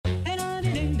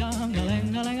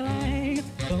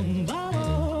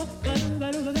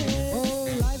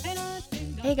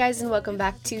guys, and welcome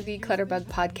back to the Clutterbug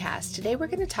Podcast. Today we're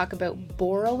going to talk about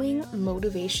borrowing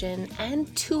motivation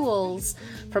and tools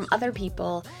from other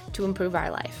people to improve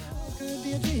our life.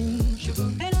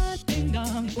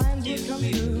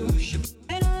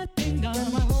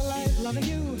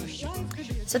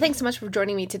 So thanks so much for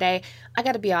joining me today. I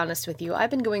gotta be honest with you, I've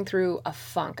been going through a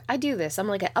funk. I do this. I'm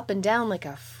like up and down like a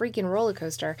freaking roller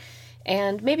coaster.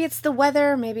 And maybe it's the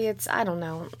weather, maybe it's, I don't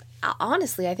know.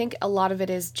 Honestly, I think a lot of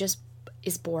it is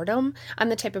boredom. I'm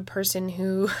the type of person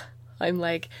who I'm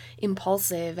like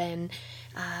impulsive and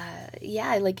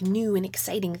I like new and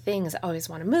exciting things. I always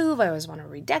want to move. I always want to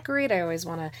redecorate. I always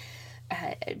want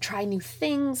to try new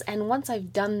things. And once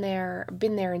I've been there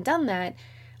and done that,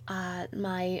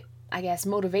 my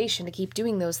motivation to keep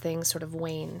doing those things sort of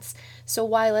wanes. So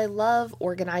while I love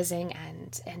organizing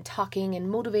and talking and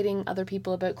motivating other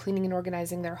people about cleaning and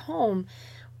organizing their home,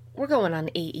 we're going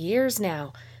on 8 years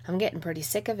now. I'm getting pretty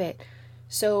sick of it.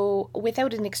 So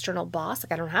without an external boss,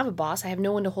 like I don't have a boss, I have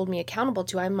no one to hold me accountable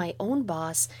to, I'm my own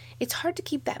boss, it's hard to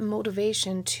keep that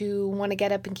motivation to want to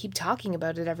get up and keep talking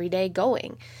about it every day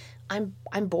going. I'm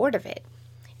bored of it.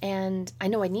 And I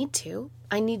know I need to.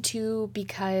 I need to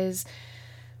because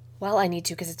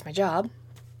it's my job.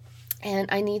 And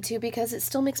I need to because it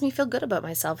still makes me feel good about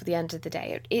myself at the end of the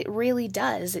day. It really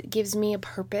does. It gives me a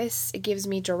purpose. It gives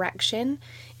me direction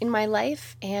in my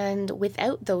life. And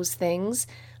without those things,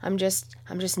 I'm just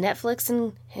Netflix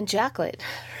and chocolate,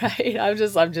 right? I'm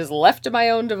just left to my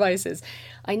own devices.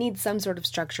 I need some sort of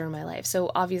structure in my life.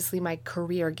 So obviously my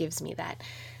career gives me that.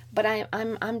 But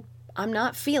I'm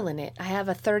not feeling it. I have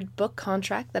a 3rd book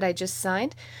contract that I just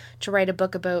signed to write a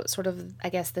book about sort of,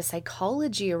 the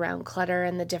psychology around clutter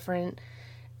and the different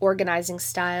organizing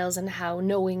styles and how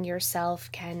knowing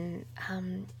yourself can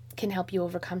help you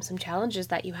overcome some challenges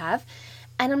that you have.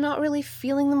 And I'm not really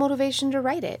feeling the motivation to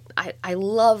write it. I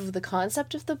love the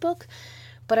concept of the book,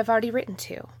 but I've already written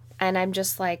 2. And I'm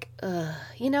just like, I'm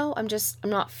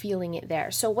not feeling it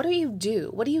there. So what do you do?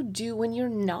 What do you do when you're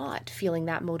not feeling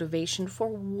that motivation for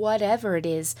whatever it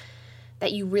is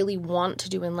that you really want to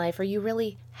do in life or you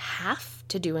really have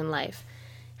to do in life?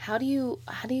 How do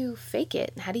you fake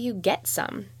it? How do you get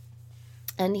some?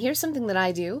 And here's something that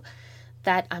I do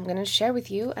that I'm going to share with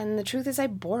you. And the truth is I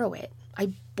borrow it.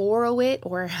 I borrow it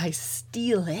or I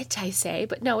steal it, I say.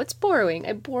 But no, it's borrowing.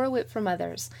 I borrow it from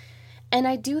others. And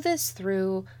I do this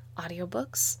through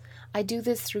audiobooks. I do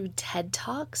this through TED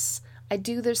Talks. I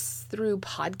do this through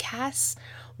podcasts,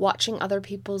 watching other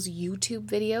people's YouTube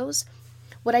videos.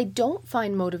 What I don't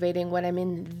find motivating when I'm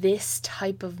in this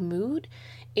type of mood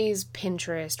is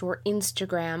Pinterest or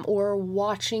Instagram or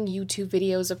watching YouTube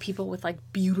videos of people with like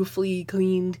beautifully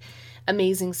cleaned,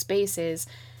 amazing spaces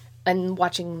and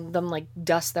watching them like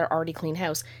dust their already clean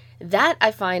house. That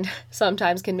I find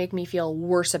sometimes can make me feel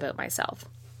worse about myself.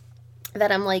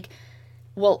 That I'm like,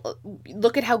 well,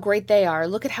 look at how great they are.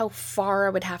 Look at how far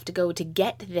I would have to go to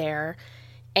get there.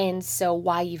 And so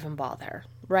why even bother?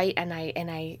 Right?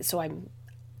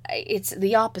 It's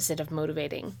the opposite of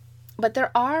motivating. But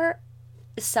there are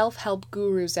self-help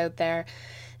gurus out there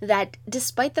that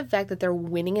despite the fact that they're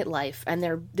winning at life and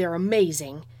they're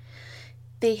amazing,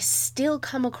 they still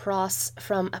come across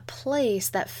from a place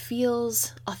that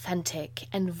feels authentic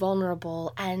and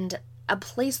vulnerable and a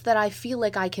place that I feel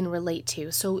like I can relate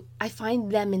to. So I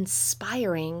find them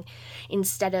inspiring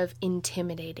instead of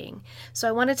intimidating. So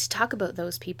I wanted to talk about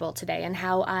those people today and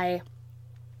how I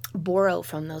borrow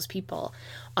from those people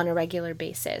on a regular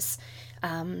basis.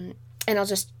 And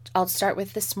I'll start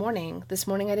with this morning. This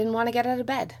morning I didn't want to get out of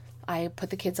bed. I put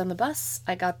the kids on the bus.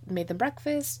 Made them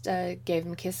breakfast, gave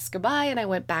them kisses goodbye, and I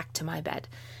went back to my bed.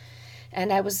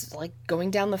 And I was like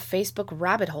going down the Facebook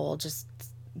rabbit hole, just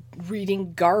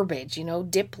reading garbage,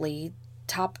 Dipley,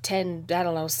 top 10,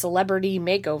 celebrity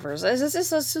makeovers. This is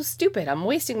so stupid. I'm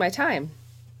wasting my time.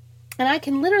 And I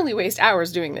can literally waste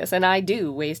hours doing this, and I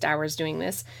do waste hours doing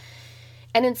this.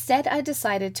 And instead, I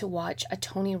decided to watch a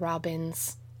Tony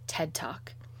Robbins TED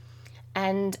Talk.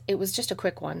 And it was just a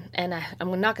quick one. And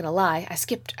I'm not going to lie, I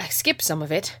skipped some of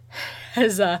it,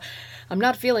 as I'm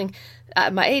not feeling,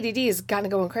 my ADD is kind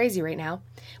of going crazy right now.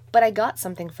 But I got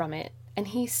something from it. And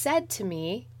he said to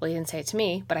me, well, he didn't say it to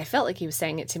me, but I felt like he was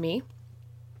saying it to me.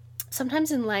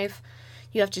 Sometimes in life,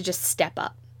 you have to just step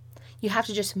up. You have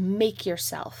to just make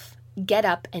yourself get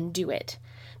up and do it.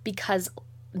 Because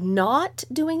not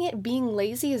doing it, being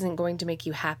lazy, isn't going to make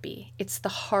you happy. It's the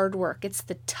hard work. It's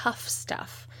the tough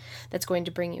stuff that's going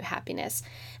to bring you happiness.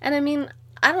 And I mean,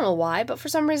 I don't know why, but for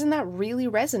some reason that really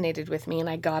resonated with me. And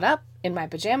I got up in my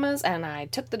pajamas and I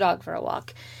took the dog for a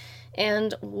walk.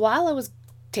 And while I was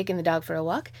taking the dog for a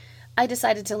walk, I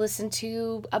decided to listen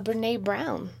to a Brene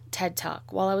Brown TED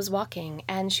Talk while I was walking,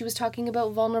 and she was talking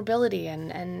about vulnerability,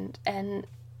 and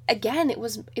again, it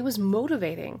was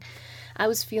motivating. I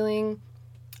was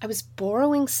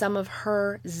borrowing some of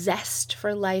her zest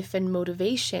for life and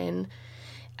motivation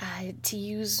to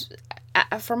use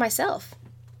for myself.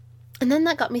 And then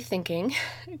that got me thinking,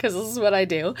 because this is what I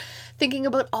do, thinking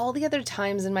about all the other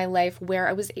times in my life where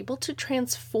I was able to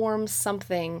transform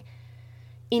something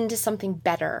into something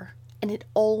better. And it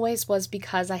always was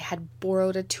because I had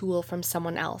borrowed a tool from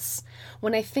someone else.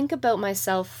 When I think about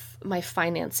myself, my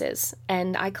finances,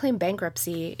 and I claimed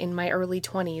bankruptcy in my early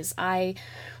 20s, I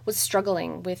was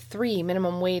struggling with 3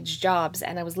 minimum wage jobs,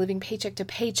 and I was living paycheck to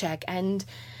paycheck, and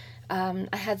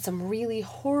I had some really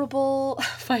horrible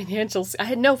I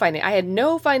had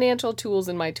no financial tools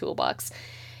in my toolbox.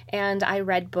 And I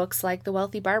read books like The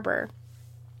Wealthy Barber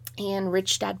and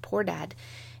Rich Dad, Poor Dad.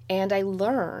 And I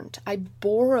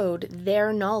borrowed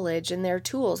their knowledge and their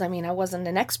tools. I mean, I wasn't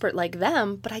an expert like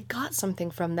them, but I got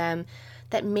something from them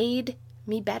that made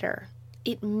me better.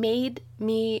 It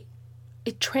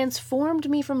transformed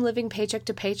me from living paycheck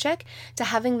to paycheck to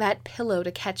having that pillow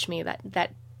to catch me,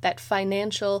 that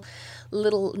financial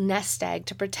little nest egg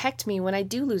to protect me when I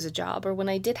do lose a job or when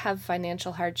I did have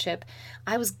financial hardship.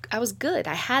 I was good.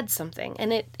 I had something,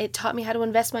 and it taught me how to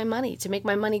invest my money, to make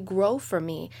my money grow for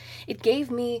me. It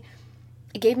gave me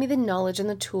the knowledge and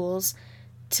the tools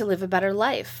to live a better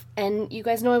life. And you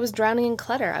guys know I was drowning in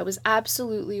clutter. I was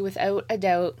absolutely, without a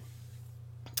doubt,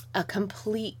 a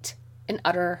complete and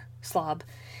utter slob.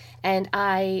 And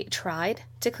I tried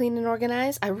to clean and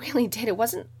organize. I really did. It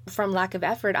wasn't from lack of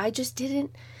effort. I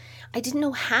didn't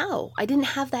know how. I didn't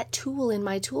have that tool in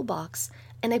my toolbox.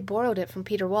 And I borrowed it from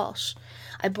Peter Walsh.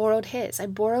 I borrowed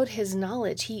his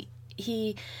knowledge.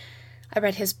 I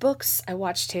read his books. I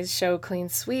watched his show Clean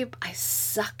Sweep. I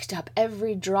sucked up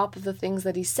every drop of the things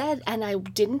that he said, and I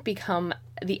didn't become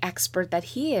the expert that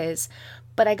he is,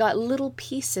 but I got little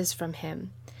pieces from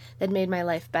him that made my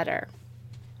life better.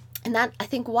 And that, I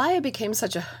think, why I became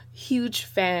such a huge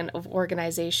fan of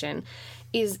organization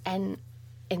and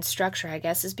structure, I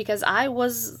guess, is because I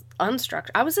was unstructured.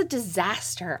 I was a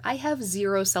disaster. I have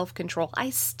zero self-control.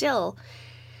 I still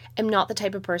am not the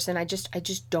type of person. I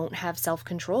just don't have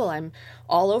self-control. I'm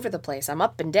all over the place. I'm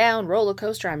up and down, roller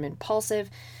coaster. I'm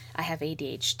impulsive. I have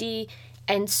ADHD.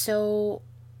 And so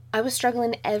I was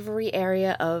struggling in every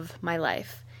area of my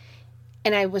life.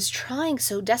 And I was trying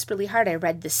so desperately hard. I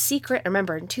read The Secret. I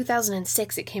remember in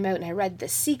 2006 it came out, and I read The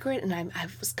Secret, and I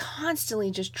was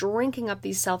constantly just drinking up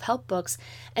these self-help books.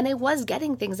 And I was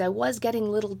getting things. I was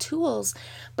getting little tools,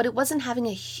 but it wasn't having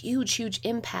a huge, huge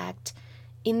impact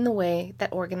in the way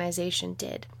that organization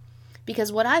did.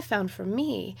 Because what I found for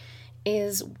me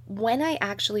is when I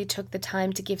actually took the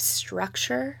time to give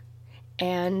structure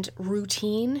and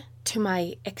routine to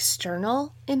my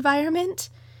external environment,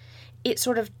 it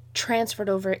sort of transferred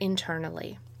over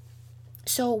internally.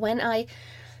 So when I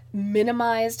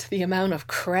minimized the amount of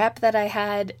crap that I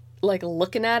had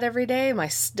looking at every day, my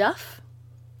stuff,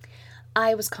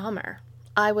 I was calmer,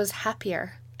 I was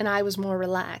happier, and I was more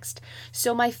relaxed.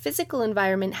 So my physical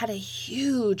environment had a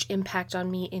huge impact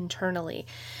on me internally.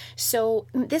 So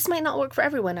this might not work for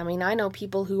everyone. I mean, I know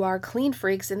people who are clean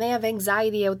freaks and they have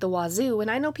anxiety out the wazoo, and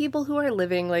I know people who are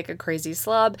living like a crazy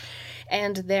slob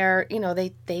and they're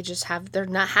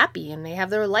not happy and they have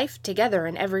their life together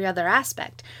in every other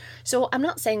aspect. So I'm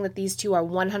not saying that these two are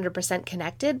 100%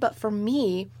 connected, but for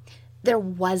me, there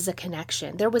was a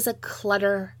connection. There was a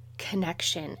clutter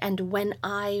connection. And when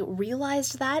I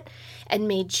realized that and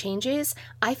made changes,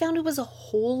 I found it was a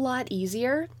whole lot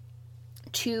easier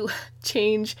to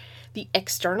change the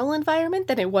external environment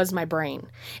than it was my brain.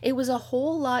 It was a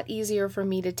whole lot easier for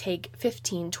me to take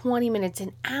 15, 20 minutes,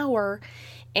 an hour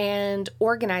and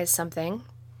organize something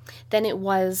than it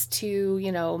was to,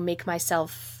 make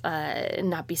myself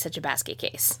not be such a basket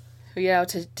case.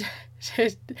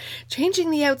 Changing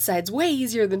the outside's way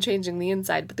easier than changing the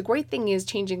inside. But the great thing is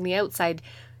changing the outside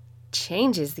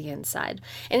changes the inside.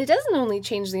 And it doesn't only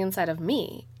change the inside of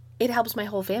me, it helps my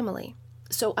whole family.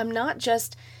 So I'm not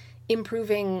just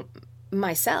improving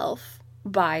myself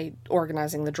by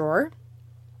organizing the drawer.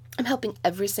 I'm helping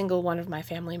every single one of my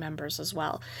family members as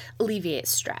well alleviate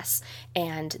stress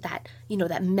and that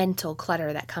mental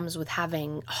clutter that comes with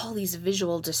having all these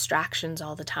visual distractions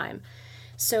all the time.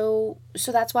 So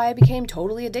that's why I became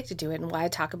totally addicted to it and why I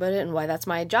talk about it and why that's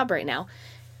my job right now.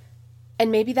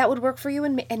 And maybe that would work for you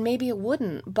and maybe it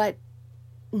wouldn't, but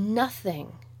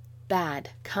nothing bad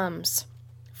comes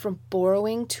from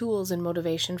borrowing tools and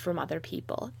motivation from other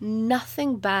people.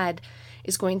 Nothing bad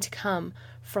is going to come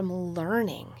from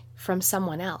learning from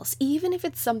someone else, even if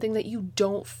it's something that you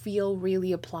don't feel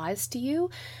really applies to you.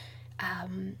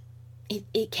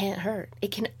 It can't hurt.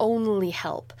 It can only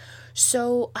help.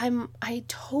 So I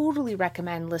totally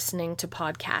recommend listening to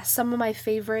podcasts. Some of my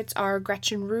favorites are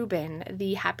Gretchen Rubin,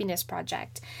 The Happiness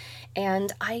Project,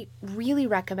 and I really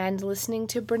recommend listening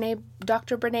to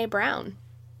Dr. Brené Brown.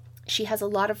 She has a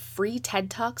lot of free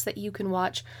TED Talks that you can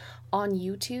watch on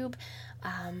YouTube.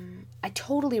 I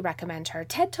totally recommend her.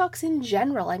 TED Talks in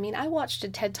general. I mean, I watched a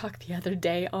TED Talk the other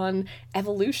day on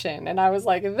evolution, and I was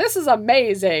like, this is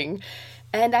amazing.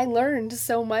 And I learned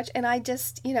so much, and I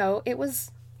just,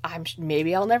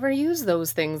 maybe I'll never use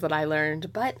those things that I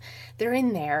learned, but they're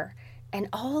in there. And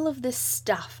all of this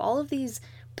stuff, all of these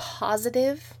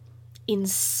positive,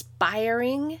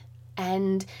 inspiring,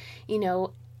 and,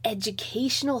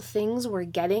 educational things we're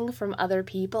getting from other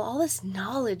people, all this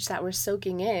knowledge that we're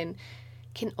soaking in,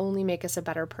 can only make us a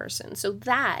better person. So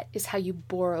that is how you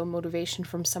borrow motivation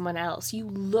from someone else. You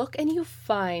look and you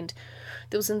find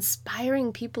those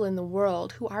inspiring people in the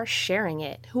world who are sharing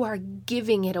it, who are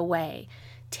giving it away.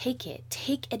 Take it.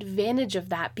 Take advantage of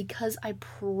that, because I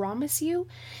promise you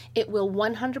it will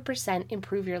 100%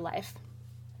 improve your life.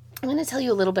 I'm going to tell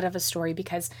you a little bit of a story,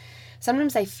 because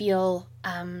sometimes I feel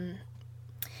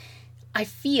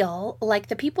like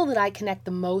the people that I connect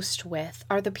the most with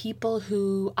are the people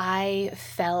who I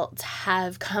felt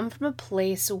have come from a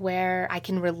place where I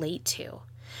can relate to.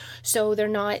 So they're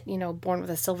not, born with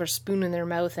a silver spoon in their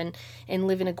mouth and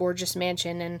live in a gorgeous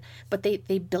mansion, but they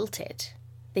built it.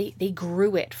 They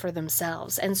grew it for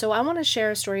themselves. And so I want to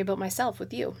share a story about myself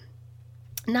with you.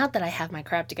 Not that I have my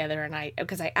crap together,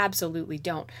 because I absolutely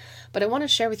don't, but I want to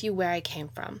share with you where I came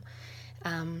from.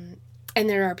 And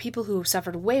there are people who have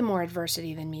suffered way more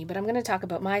adversity than me, but I'm going to talk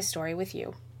about my story with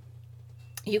you.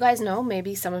 You guys know,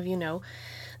 maybe some of you know,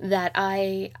 that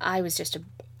I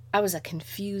was a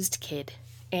confused kid,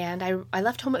 and I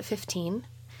left home at 15.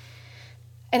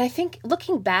 And I think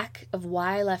looking back of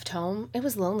why I left home, it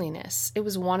was loneliness. It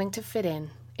was wanting to fit in.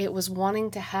 It was wanting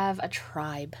to have a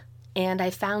tribe. And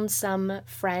I found some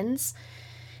friends,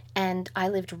 and I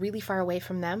lived really far away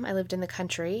from them. I lived in the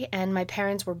country, and my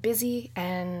parents were busy,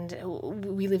 and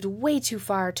we lived way too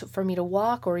far for me to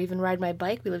walk or even ride my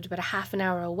bike. We lived about a half an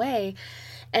hour away.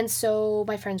 And so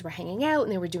my friends were hanging out,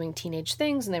 and they were doing teenage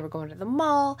things, and they were going to the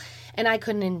mall, and I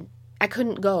couldn't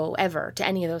go ever to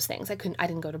any of those things. I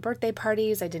didn't go to birthday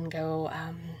parties. I didn't go,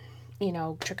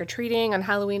 trick-or-treating on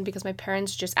Halloween, because my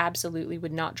parents just absolutely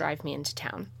would not drive me into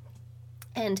town.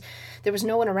 And there was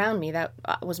no one around me that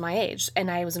was my age, and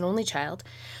I was an only child.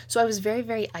 So I was very,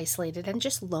 very isolated and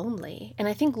just lonely. And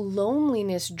I think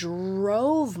loneliness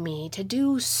drove me to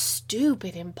do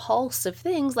stupid, impulsive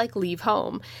things like leave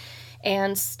home.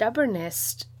 And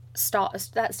stubbornness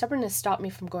stopped me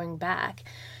from going back.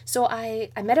 So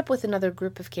I met up with another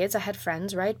group of kids. I had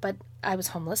friends, right? But I was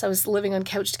homeless. I was living on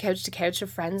couch to couch to couch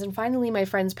of friends. And finally, my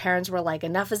friends' parents were like,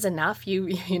 enough is enough.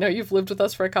 You've lived with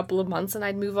us for a couple of months. And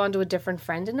I'd move on to a different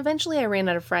friend. And eventually I ran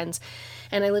out of friends.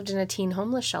 And I lived in a teen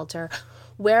homeless shelter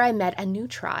where I met a new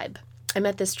tribe. I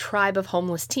met this tribe of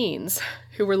homeless teens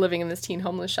who were living in this teen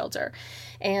homeless shelter.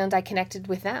 And I connected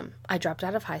with them. I dropped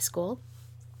out of high school.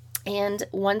 And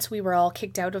once we were all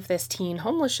kicked out of this teen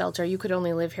homeless shelter, you could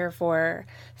only live here for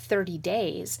 30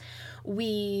 days.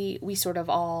 We sort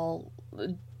of all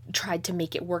tried to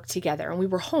make it work together, and we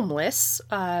were homeless,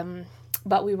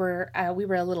 but we were a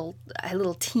little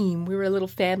team. We were a little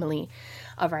family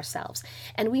of ourselves,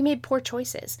 and we made poor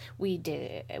choices. We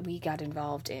got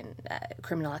involved in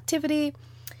criminal activity.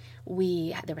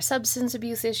 There were substance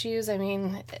abuse issues. I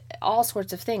mean, all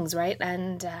sorts of things, right?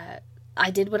 And I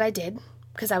did what I did,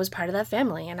 because I was part of that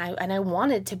family, and I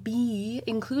wanted to be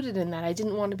included in that. I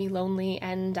didn't want to be lonely,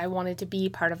 and I wanted to be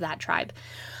part of that tribe.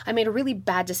 I made a really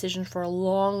bad decision for a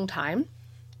long time,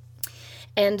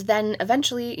 and then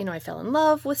eventually, I fell in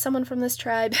love with someone from this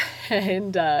tribe,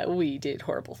 and we did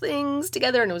horrible things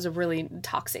together, and it was a really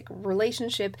toxic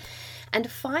relationship.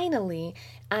 And finally,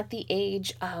 at the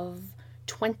age of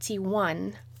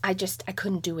 21, I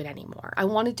couldn't do it anymore. I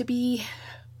wanted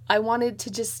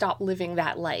to just stop living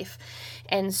that life.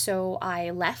 And so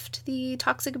I left the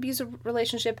toxic abusive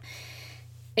relationship,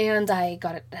 and I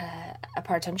got a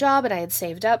part-time job, and I had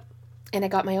saved up, and I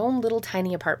got my own little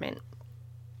tiny apartment.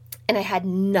 And I had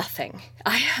nothing.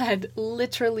 I had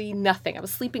literally nothing. I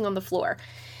was sleeping on the floor,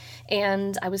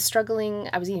 and I was struggling.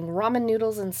 I was eating ramen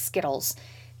noodles and Skittles.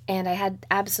 and I had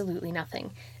absolutely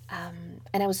nothing.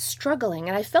 And I was struggling,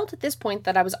 and I felt at this point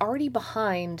that I was already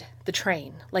behind the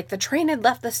train. Like the train had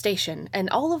left the station, and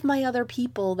all of my other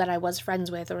people that I was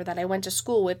friends with or that I went to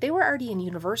school with, they were already in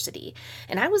university.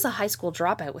 And I was a high school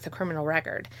dropout with a criminal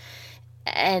record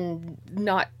and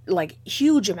not like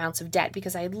huge amounts of debt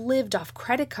because I lived off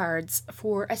credit cards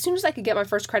for as soon as I could get my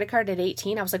first credit card at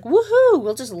 18. I was like, woohoo,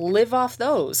 we'll just live off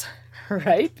those,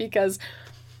 right? Because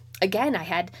again,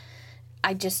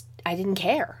 I didn't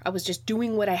care. I was just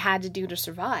doing what I had to do to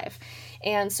survive.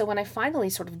 And so when I finally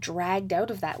sort of dragged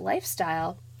out of that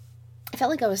lifestyle, I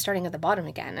felt like I was starting at the bottom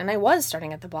again. And I was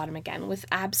starting at the bottom again with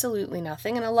absolutely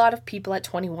nothing. And a lot of people at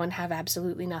 21 have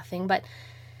absolutely nothing. But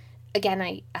again,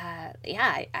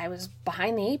 I was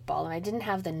behind the eight ball and I didn't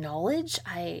have the knowledge.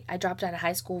 I dropped out of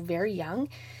high school very young.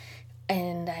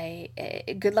 And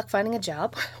good luck finding a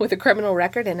job with a criminal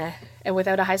record and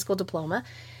without a high school diploma.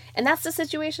 And that's the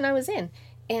situation I was in.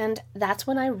 And that's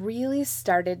when I really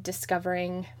started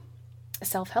discovering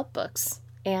self-help books.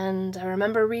 And I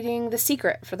remember reading The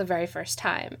Secret for the very first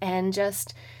time and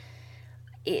just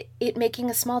it making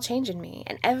a small change in me.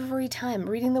 And every time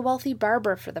reading The Wealthy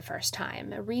Barber for the first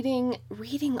time, reading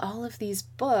all of these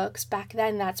books, back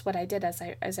then that's what I did as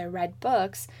I read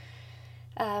books,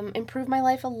 improved my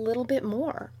life a little bit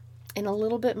more and a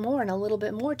little bit more and a little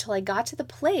bit more till I got to the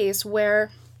place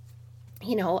where,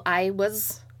 I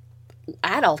was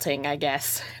adulting, I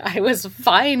guess. I was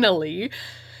finally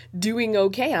doing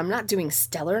okay. I'm not doing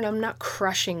stellar and I'm not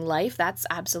crushing life. That's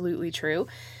absolutely true.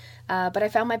 But I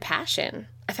found my passion.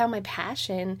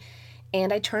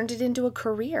 And I turned it into a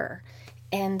career.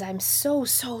 And I'm so,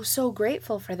 so, so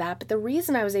grateful for that. But the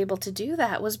reason I was able to do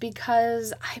that was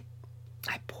because I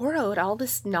borrowed all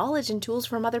this knowledge and tools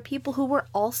from other people who were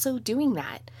also doing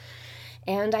that.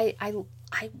 And I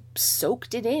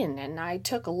soaked it in and I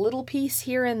took a little piece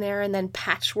here and there and then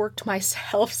patchworked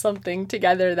myself something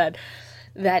together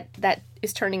that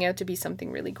is turning out to be something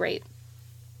really great.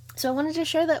 So I wanted to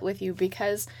share that with you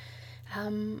because,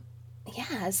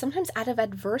 sometimes out of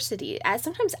adversity,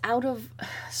 sometimes out of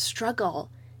struggle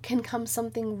can come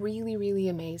something really, really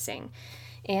amazing.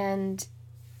 And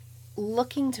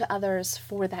looking to others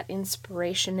for that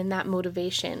inspiration and that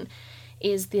motivation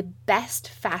is the best,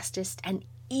 fastest, and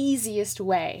easiest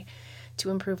way to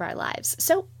improve our lives.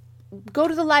 So go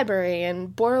to the library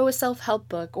and borrow a self-help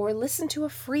book or listen to a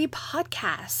free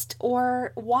podcast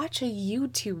or watch a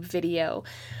YouTube video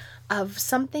of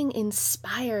something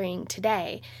inspiring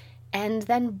today and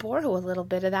then borrow a little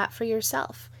bit of that for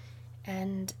yourself.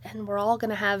 And we're all going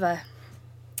to have a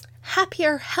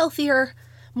happier, healthier,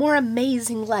 more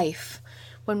amazing life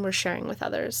when we're sharing with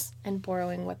others and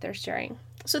borrowing what they're sharing.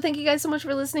 So thank you guys so much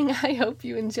for listening. I hope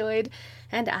you enjoyed,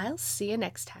 and I'll see you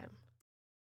next time.